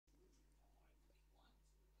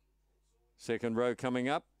Second row coming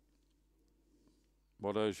up.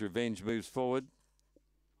 Watto's Revenge moves forward.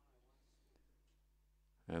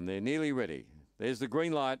 And they're nearly ready. There's the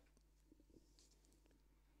green light.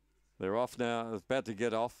 They're off now, about to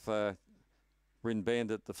get off. Bryn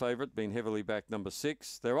Bandit, the favourite, been heavily backed, number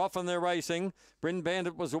 6. They're off and they're racing. Bryn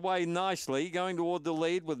Bandit was away nicely, going toward the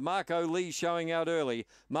lead with Marco Lee showing out early.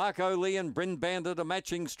 Marco Lee and Bryn Bandit are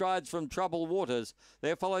matching strides from Troubled Waters.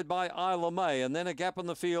 They're followed by Isla May, and then a gap in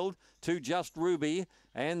the field to Just Ruby.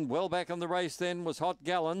 And well back in the race then was Hot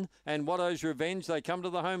Gallon and Watto's Revenge. They come to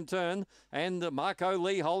the home turn, and Marco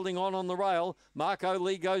Lee holding on the rail. Marco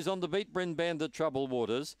Lee goes on to beat Bryn Bandit, Troubled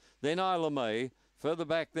Waters. Then Isla May. Further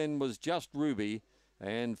back then was Just Ruby,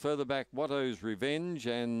 and further back Watto's Revenge,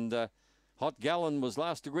 and Hot Gallon was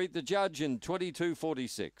last to greet the judge in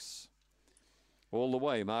 22.46. All the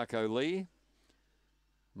way, Marco Lee.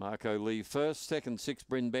 Marco Lee first, second 6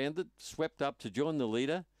 Bryn Bandit, swept up to join the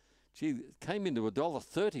leader. Gee, came into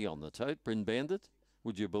 $1.30 on the tote, Bryn Bandit,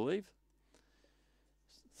 would you believe?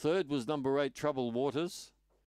 Third was number 8 Troubled Waters.